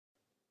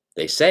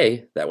They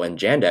say that when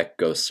Jandek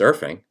goes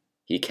surfing,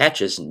 he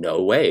catches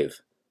no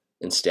wave.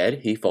 Instead,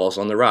 he falls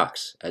on the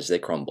rocks as they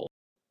crumble.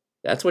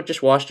 That's what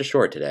just washed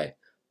ashore today,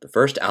 the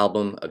first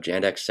album of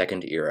Jandek's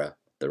second era,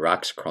 The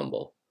Rocks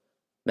Crumble.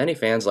 Many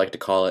fans like to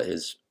call it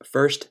his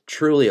first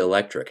truly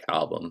electric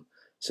album,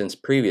 since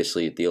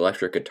previously the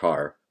electric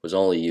guitar was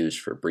only used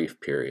for brief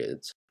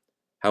periods.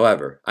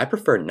 However, I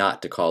prefer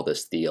not to call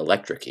this the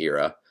electric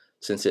era,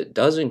 since it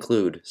does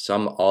include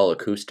some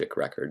all-acoustic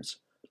records.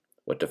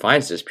 What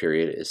defines this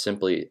period is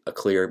simply a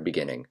clear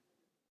beginning.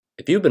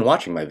 If you've been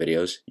watching my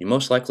videos, you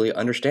most likely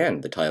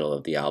understand the title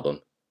of the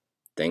album.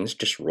 Things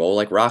just roll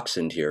like rocks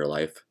into your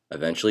life,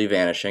 eventually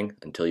vanishing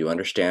until you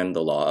understand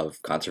the law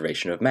of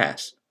conservation of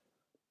mass.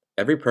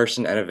 Every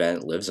person and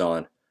event lives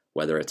on,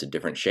 whether it's a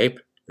different shape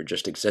or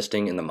just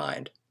existing in the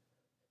mind.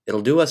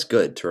 It'll do us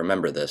good to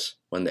remember this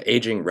when the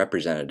aging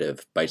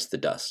representative bites the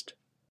dust.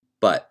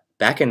 But,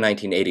 back in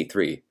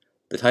 1983,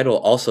 the title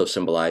also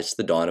symbolized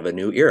the dawn of a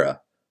new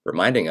era,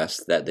 reminding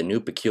us that the new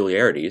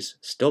peculiarities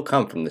still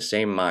come from the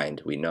same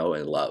mind we know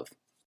and love.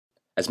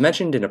 As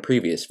mentioned in a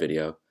previous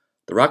video,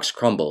 The Rocks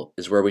Crumble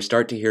is where we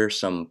start to hear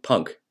some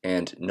punk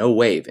and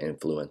no-wave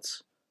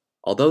influence.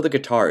 Although the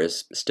guitar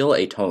is still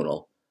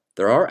atonal,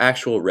 there are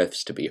actual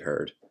riffs to be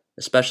heard,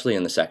 especially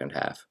in the second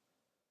half.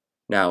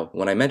 Now,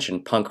 when I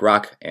mention punk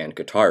rock and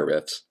guitar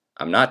riffs,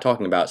 I'm not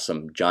talking about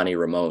some Johnny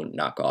Ramone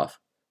knockoff.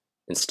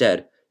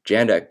 Instead,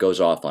 Jandek goes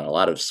off on a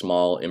lot of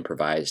small,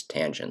 improvised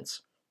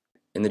tangents.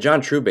 In the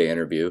John Trubay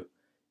interview,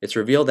 it's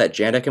revealed that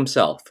Jandek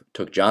himself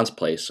took John's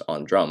place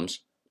on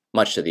drums,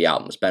 much to the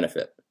album's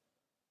benefit.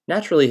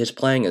 Naturally, his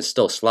playing is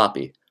still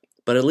sloppy,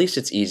 but at least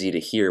it's easy to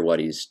hear what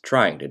he's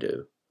trying to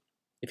do.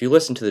 If you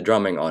listen to the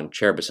drumming on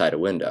Chair Beside a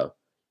Window,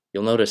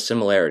 you'll notice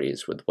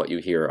similarities with what you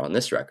hear on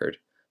this record,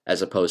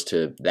 as opposed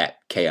to that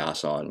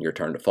chaos on Your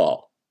Turn to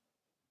Fall.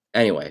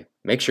 Anyway,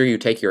 make sure you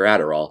take your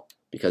Adderall,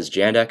 because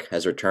Jandek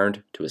has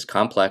returned to his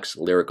complex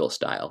lyrical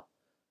style.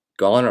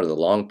 Gone are the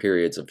long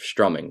periods of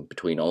strumming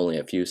between only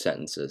a few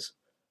sentences.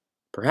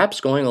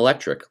 Perhaps going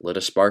electric lit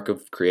a spark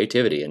of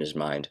creativity in his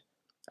mind.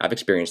 I've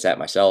experienced that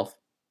myself.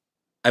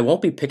 I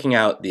won't be picking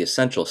out the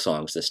essential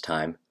songs this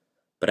time,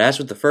 but as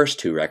with the first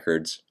two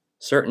records,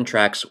 certain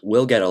tracks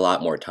will get a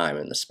lot more time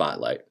in the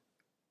spotlight.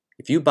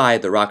 If you buy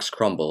The Rocks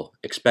Crumble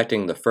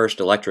expecting the first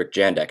electric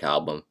Jandek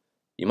album,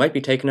 you might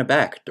be taken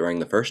aback during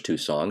the first two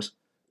songs,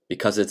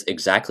 because it's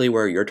exactly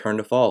where Your Turn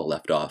to Fall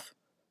left off.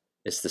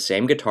 It's the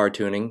same guitar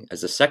tuning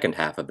as the second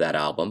half of that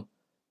album,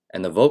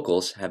 and the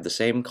vocals have the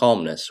same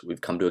calmness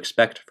we've come to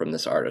expect from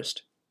this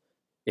artist.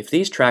 If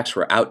these tracks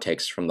were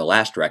outtakes from the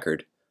last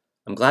record,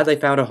 I'm glad they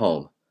found a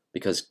home,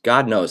 because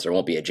God knows there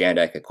won't be a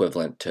Jandek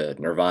equivalent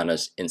to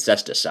Nirvana's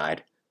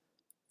Incesticide.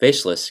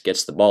 Faceless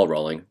gets the ball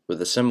rolling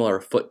with a similar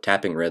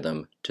foot-tapping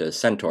rhythm to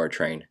Centaur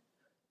Train,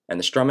 and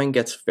the strumming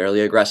gets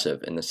fairly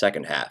aggressive in the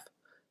second half.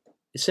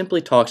 It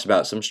simply talks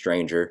about some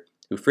stranger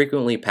who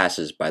frequently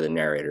passes by the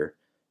narrator,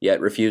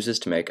 yet refuses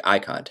to make eye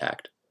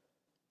contact.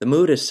 The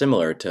mood is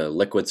similar to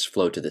Liquids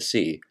Flow to the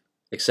Sea,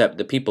 except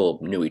the people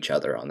knew each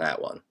other on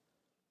that one.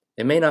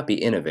 It may not be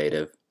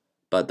innovative,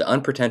 but the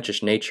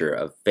unpretentious nature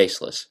of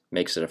Faceless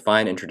makes it a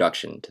fine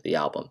introduction to the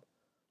album.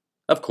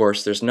 Of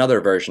course, there's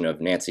another version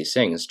of Nancy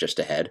Sings just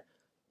ahead,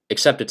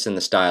 except it's in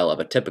the style of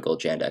a typical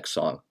Jandek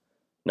song.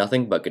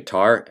 Nothing but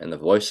guitar and the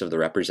voice of the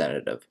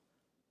representative.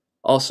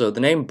 Also,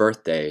 the name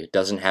Birthday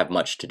doesn't have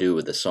much to do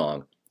with the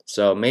song,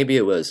 so maybe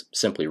it was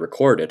simply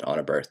recorded on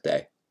a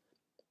birthday.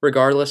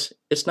 Regardless,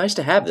 it's nice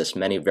to have this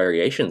many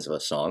variations of a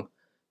song,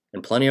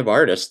 and plenty of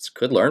artists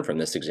could learn from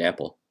this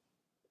example.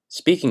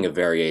 Speaking of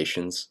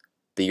variations,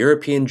 the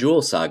European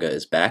Jewel saga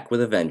is back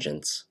with a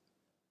vengeance.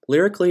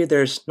 Lyrically,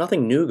 there's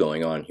nothing new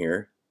going on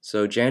here,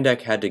 so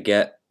Jandek had to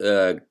get,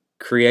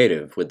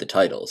 creative with the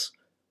titles.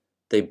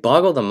 They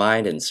boggle the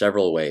mind in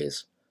several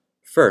ways.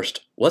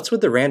 First, what's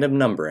with the random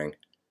numbering?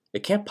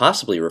 It can't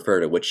possibly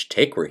refer to which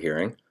take we're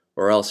hearing,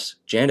 or else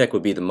Jandek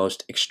would be the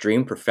most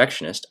extreme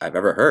perfectionist I've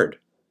ever heard.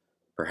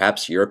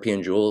 Perhaps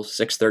European Jewel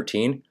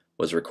 613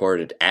 was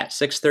recorded at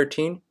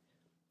 613?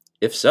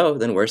 If so,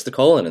 then where's the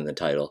colon in the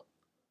title?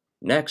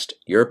 Next,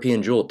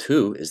 European Jewel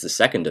 2 is the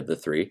second of the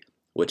three,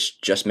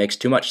 which just makes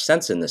too much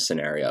sense in this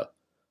scenario.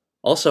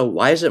 Also,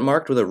 why is it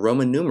marked with a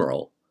Roman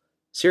numeral?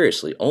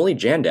 Seriously, only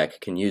Jandek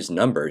can use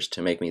numbers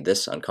to make me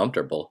this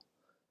uncomfortable.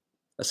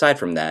 Aside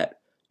from that,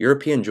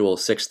 European Jewel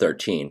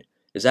 613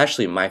 is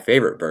actually my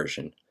favorite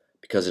version,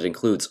 because it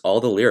includes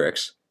all the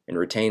lyrics and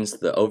retains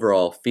the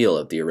overall feel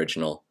of the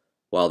original,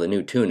 while the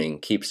new tuning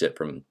keeps it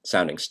from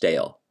sounding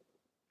stale.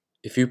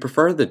 If you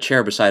prefer the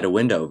Chair Beside a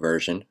Window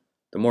version,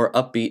 the more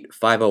upbeat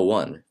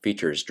 501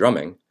 features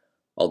drumming,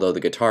 although the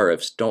guitar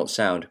riffs don't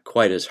sound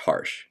quite as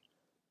harsh.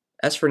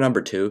 As for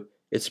number 2,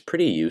 it's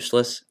pretty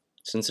useless,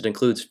 since it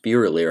includes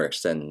fewer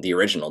lyrics than the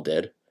original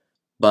did,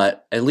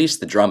 but at least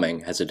the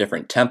drumming has a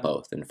different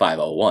tempo than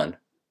 501.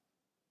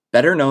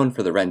 Better known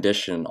for the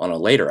rendition on a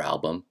later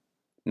album,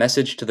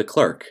 Message to the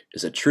Clerk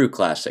is a true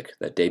classic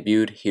that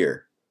debuted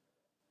here.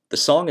 The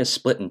song is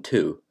split in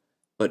two,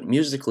 but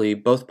musically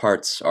both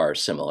parts are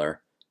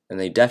similar, and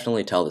they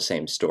definitely tell the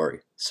same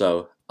story,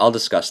 so I'll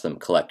discuss them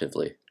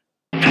collectively.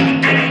 Take a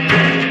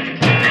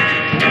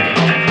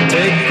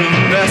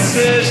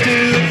message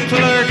to the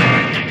clerk.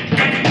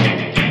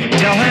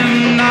 Tell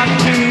him not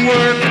to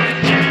work.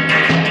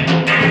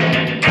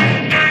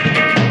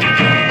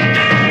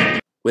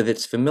 With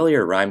its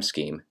familiar rhyme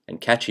scheme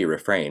and catchy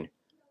refrain,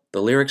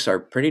 the lyrics are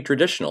pretty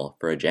traditional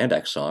for a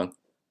Jandek song.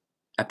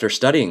 After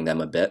studying them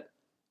a bit,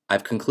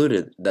 I've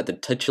concluded that the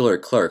titular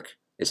clerk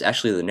is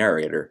actually the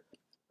narrator,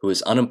 who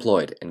is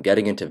unemployed and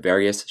getting into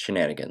various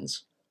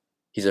shenanigans.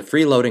 He's a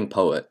freeloading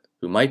poet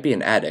who might be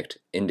an addict,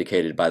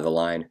 indicated by the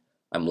line,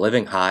 "I'm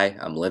living high,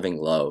 I'm living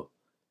low."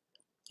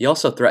 He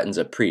also threatens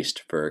a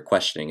priest for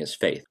questioning his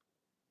faith.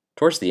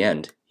 Towards the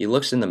end, he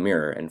looks in the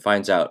mirror and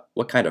finds out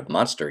what kind of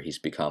monster he's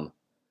become.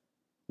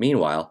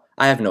 Meanwhile,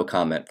 I have no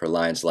comment for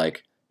lines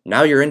like,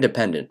 "Now you're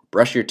independent,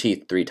 brush your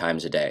teeth 3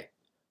 times a day."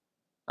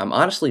 I'm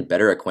honestly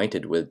better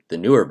acquainted with the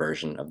newer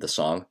version of the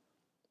song,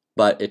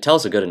 but it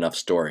tells a good enough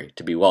story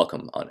to be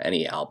welcome on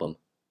any album.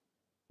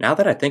 Now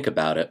that I think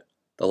about it,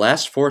 the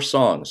last 4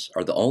 songs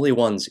are the only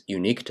ones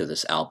unique to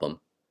this album.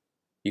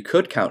 You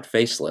could count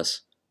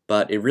Faceless,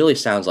 but it really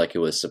sounds like it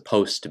was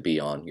supposed to be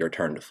on Your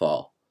Turn to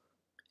Fall.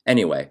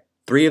 Anyway,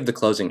 3 of the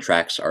closing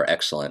tracks are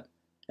excellent,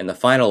 and the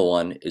final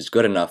one is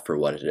good enough for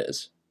what it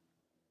is.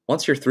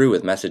 Once you're through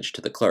with Message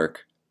to the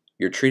Clerk,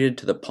 you're treated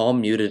to the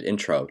palm-muted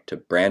intro to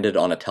Branded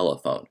on a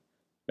Telephone.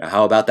 Now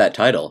how about that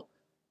title?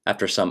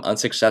 After some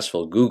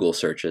unsuccessful Google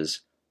searches,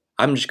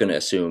 I'm just going to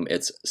assume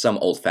it's some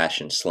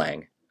old-fashioned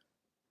slang.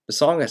 The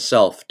song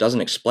itself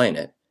doesn't explain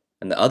it,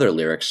 and the other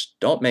lyrics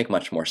don't make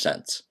much more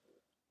sense.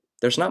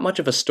 There's not much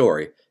of a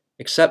story,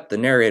 except the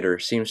narrator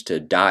seems to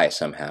die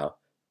somehow,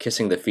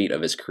 kissing the feet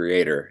of his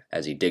creator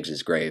as he digs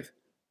his grave.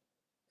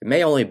 It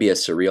may only be a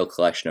surreal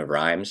collection of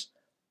rhymes,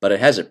 but it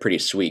has a pretty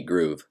sweet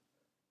groove.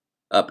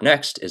 Up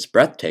next is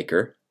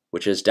Breathtaker,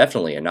 which is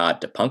definitely a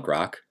nod to punk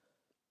rock.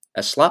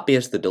 As sloppy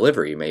as the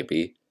delivery may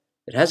be,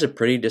 it has a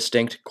pretty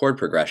distinct chord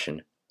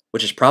progression,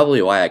 which is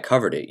probably why I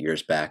covered it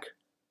years back.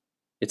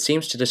 It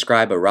seems to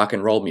describe a rock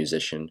and roll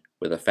musician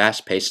with a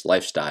fast-paced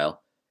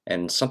lifestyle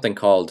and something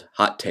called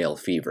hot tail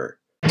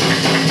fever. Go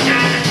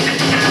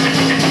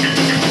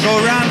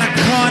round the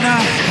corner,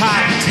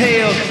 hot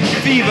tail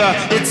fever,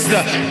 it's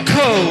the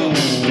cold.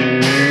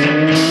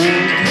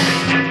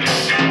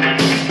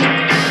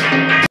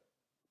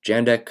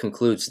 Jandek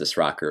concludes this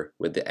rocker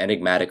with the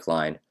enigmatic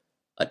line,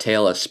 "A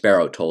tale a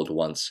sparrow told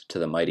once to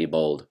the mighty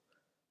bold."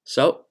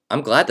 So,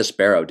 I'm glad the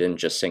sparrow didn't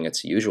just sing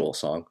its usual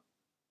song.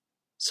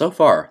 So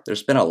far,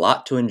 there's been a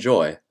lot to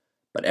enjoy,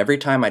 but every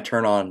time I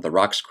turn on The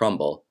Rocks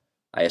Crumble,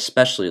 I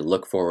especially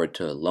look forward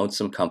to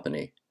Lonesome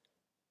Company.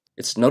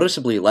 It's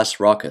noticeably less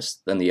raucous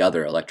than the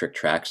other electric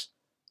tracks,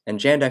 and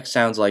Jandek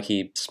sounds like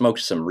he smoked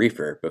some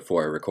reefer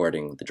before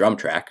recording the drum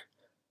track.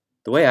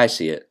 The way I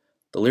see it,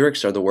 the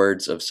lyrics are the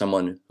words of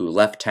someone who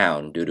left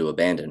town due to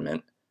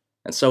abandonment,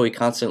 and so he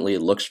constantly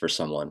looks for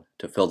someone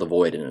to fill the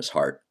void in his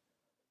heart.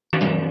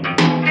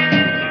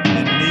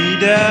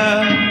 Need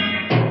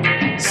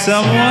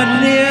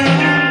someone near,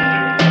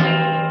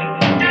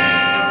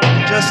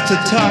 just to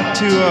talk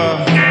to or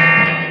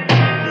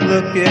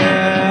look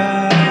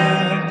at.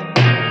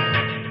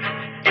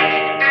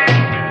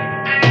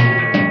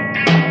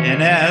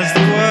 And as the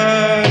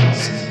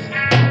words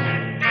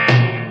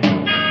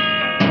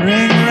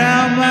ring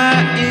round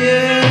my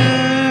ear.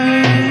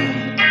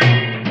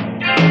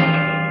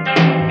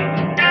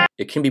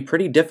 It can be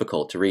pretty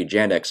difficult to read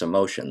Jandek's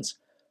emotions,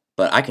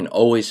 but I can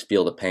always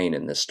feel the pain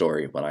in this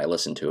story when I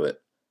listen to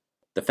it.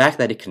 The fact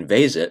that he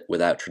conveys it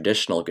without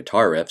traditional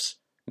guitar riffs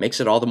makes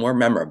it all the more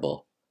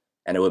memorable,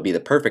 and it would be the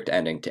perfect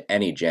ending to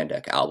any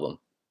Jandek album.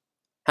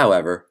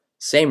 However,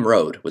 Same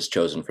Road was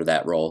chosen for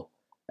that role,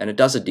 and it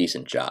does a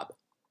decent job.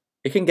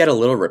 It can get a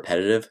little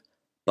repetitive,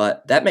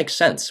 but that makes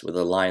sense with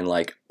a line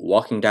like,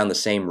 "walking down the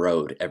same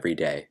road every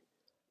day."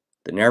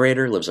 The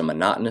narrator lives a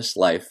monotonous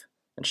life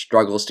and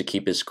struggles to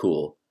keep his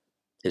cool.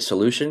 His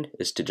solution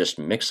is to just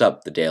mix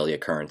up the daily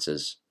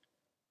occurrences.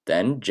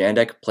 Then,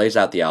 Jandek plays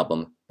out the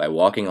album by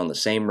walking on the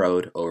same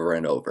road over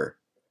and over.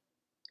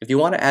 If you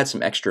want to add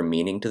some extra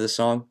meaning to the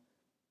song,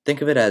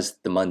 think of it as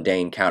the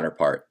mundane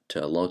counterpart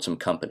to Lonesome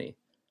Company.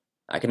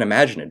 I can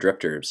imagine a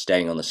drifter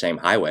staying on the same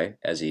highway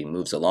as he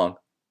moves along.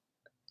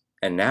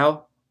 And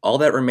now, all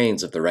that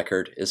remains of the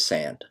record is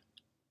Sand.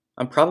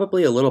 I'm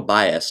probably a little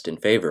biased in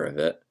favor of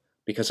it,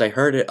 because I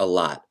heard it a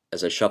lot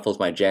as I shuffled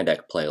my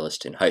Jandek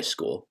playlist in high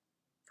school.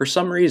 For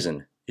some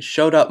reason, it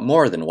showed up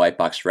more than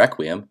Whitebox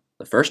Requiem,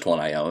 the first one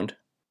I owned.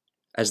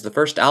 As the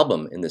first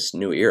album in this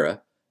new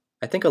era,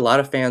 I think a lot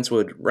of fans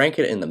would rank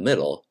it in the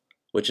middle,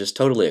 which is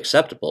totally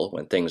acceptable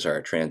when things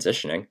are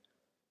transitioning.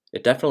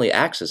 It definitely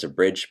acts as a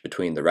bridge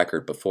between the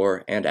record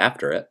before and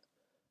after it,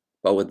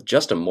 but with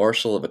just a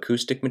morsel of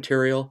acoustic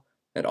material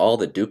and all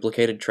the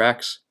duplicated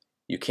tracks,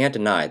 you can't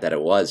deny that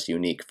it was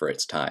unique for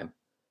its time.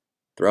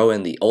 Throw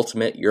in the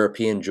ultimate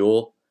European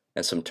jewel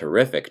and some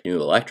terrific new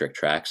electric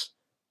tracks,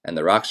 and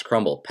The Rocks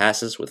Crumble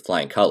passes with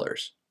flying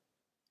colors.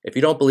 If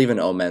you don't believe in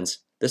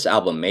omens, this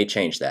album may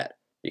change that,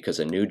 because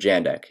a new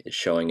Jandek is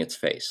showing its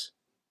face.